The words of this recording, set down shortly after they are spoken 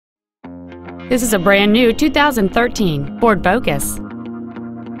This is a brand new 2013 Ford Focus.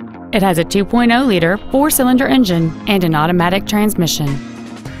 It has a 2.0-liter four-cylinder engine and an automatic transmission.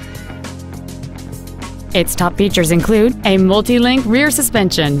 Its top features include a multi-link rear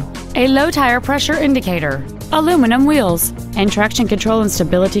suspension, a low tire pressure indicator, aluminum wheels, and traction control and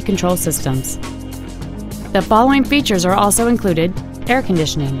stability control systems. The following features are also included: air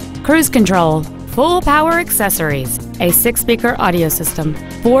conditioning, cruise control, full power accessories, a 6-speaker audio system,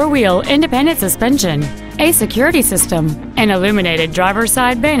 4-wheel independent suspension, a security system, an illuminated driver's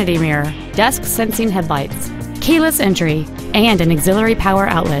side vanity mirror, dusk sensing headlights, keyless entry, and an auxiliary power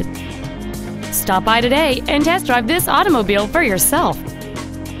outlet. Stop by today and test drive this automobile for yourself.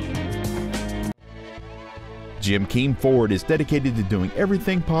 Keim Ford is dedicated to doing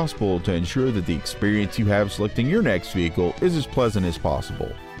everything possible to ensure that the experience you have selecting your next vehicle is as pleasant as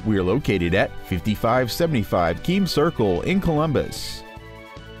possible. We are located at 5575 Keim Circle in Columbus.